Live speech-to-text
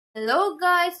Hello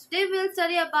guys, today we'll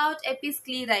study about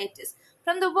episcleritis.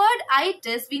 From the word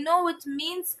itis, we know which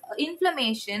means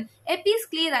inflammation.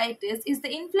 Episcleritis is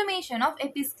the inflammation of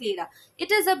episclera. It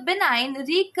is a benign,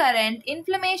 recurrent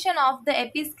inflammation of the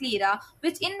episclera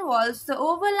which involves the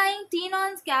overlying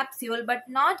tenons capsule but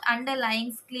not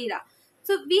underlying sclera.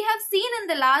 So we have seen in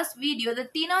the last video the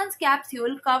tenons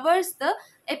capsule covers the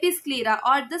episclera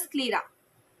or the sclera.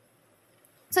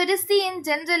 So it is seen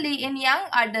generally in young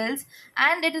adults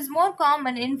and it is more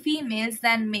common in females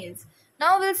than males.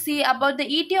 Now we'll see about the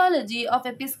etiology of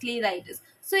episcleritis.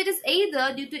 So it is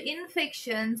either due to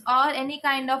infections or any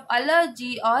kind of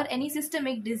allergy or any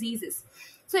systemic diseases.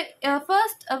 So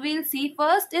we'll see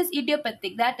first is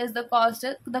idiopathic, that is the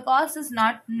cause is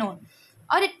not known,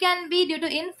 or it can be due to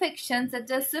infections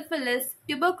such as syphilis,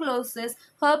 tuberculosis,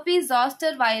 herpes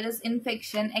zoster virus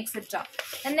infection, etc.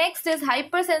 The next is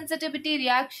hypersensitivity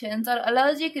reactions or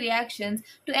allergic reactions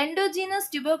to endogenous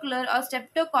tubercular or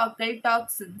streptococcal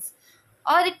toxins.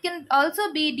 Or it can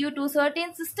also be due to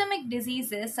certain systemic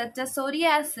diseases such as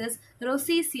psoriasis,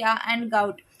 rosacea, and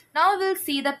gout. Now we'll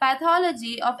see the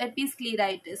pathology of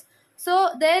episcleritis.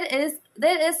 So there is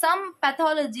some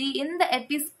pathology in the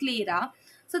episclera.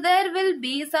 So there will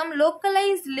be some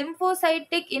localized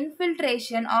lymphocytic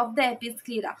infiltration of the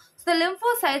episclera. So the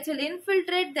lymphocytes will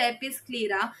infiltrate the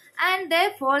episclera and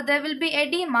therefore there will be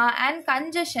edema and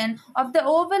congestion of the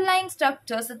overlying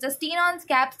structures such as tenons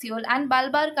capsule and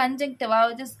bulbar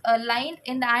conjunctiva, which is lined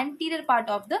in the anterior part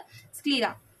of the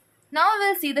sclera. Now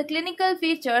we'll see the clinical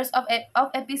features of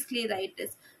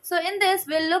episcleritis. So in this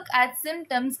we'll look at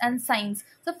symptoms and signs.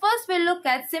 So first we'll look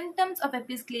at symptoms of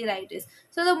episcleritis.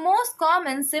 So the most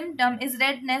common symptom is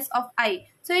redness of eye.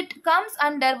 So it comes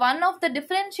under one of the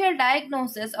differential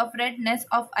diagnoses of redness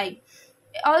of eye.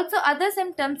 Also other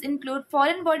symptoms include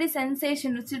foreign body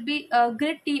sensation, which will be a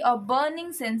gritty or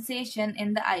burning sensation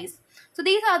in the eyes. So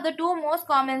these are the two most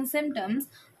common symptoms.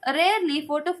 Rarely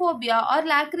photophobia or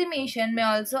lacrimation may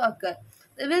also occur.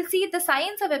 We'll see the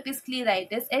signs of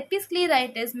episcleritis.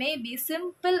 Episcleritis may be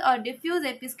simple or diffuse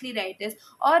episcleritis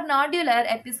or nodular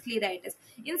episcleritis.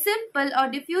 In simple or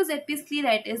diffuse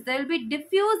episcleritis, there will be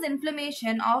diffuse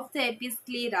inflammation of the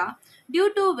episclera,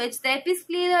 due to which the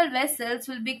episcleral vessels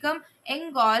will become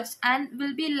engorged and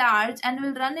will be large and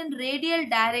will run in radial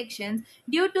directions.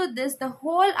 Due to this, the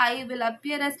whole eye will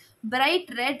appear as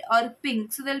bright red or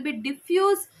pink. So there will be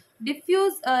diffuse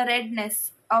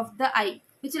redness of the eye,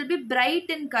 which will be bright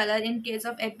in color in case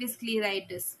of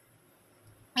episcleritis.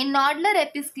 In nodular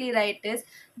episcleritis,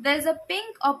 there is a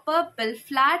pink or purple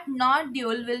flat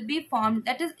nodule will be formed.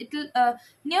 That is, it will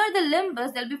near the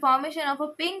limbus there will be formation of a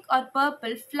pink or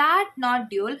purple flat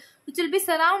nodule, which will be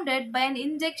surrounded by an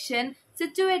injection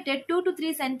situated 2 to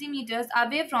 3 centimeters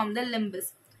away from the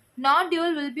limbus.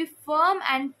 Nodule will be firm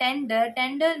and tender.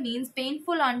 Tender means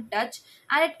painful on touch,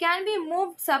 and it can be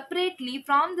moved separately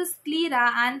from the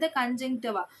sclera and the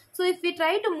conjunctiva. So if we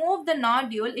try to move the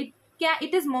nodule, it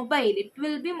is mobile. It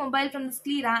will be mobile from the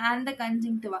sclera and the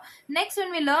conjunctiva. Next,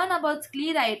 when we learn about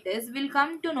scleritis, we'll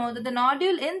come to know that the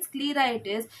nodule in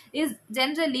scleritis is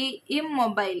generally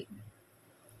immobile.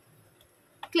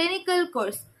 Clinical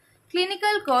course.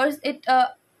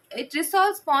 It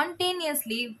resolves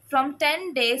spontaneously from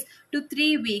 10 days to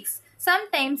 3 weeks.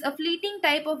 Sometimes a fleeting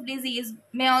type of disease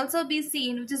may also be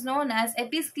seen, which is known as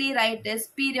episcleritis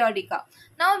periodica.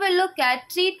 Now we'll look at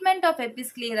treatment of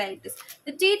episcleritis.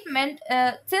 The treatment,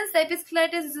 since the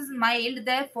episcleritis is mild,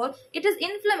 therefore it is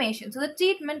inflammation. So the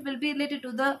treatment will be related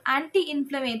to the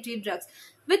anti-inflammatory drugs,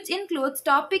 which includes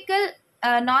topical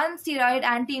non-steroid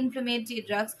anti-inflammatory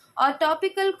drugs or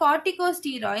topical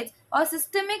corticosteroids or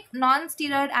systemic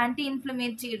non-steroid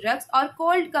anti-inflammatory drugs or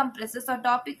cold compresses or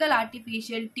topical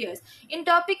artificial tears. In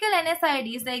topical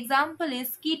NSAIDs, the example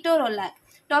is ketorolac.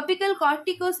 Topical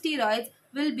corticosteroids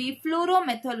will be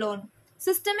fluorometholone.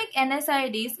 Systemic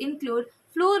NSAIDs include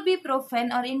flurbiprofen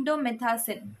or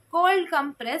indomethacin. Cold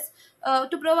compress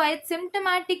to provide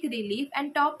symptomatic relief,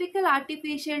 and topical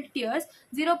artificial tears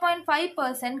 0.5%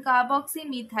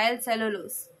 carboxymethyl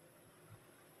cellulose.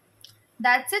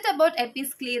 That's it about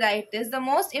episcleritis. The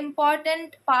most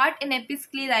important part in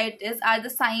episcleritis are the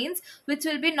signs, which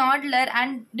will be nodular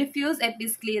and diffuse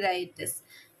episcleritis.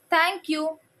 Thank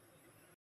you.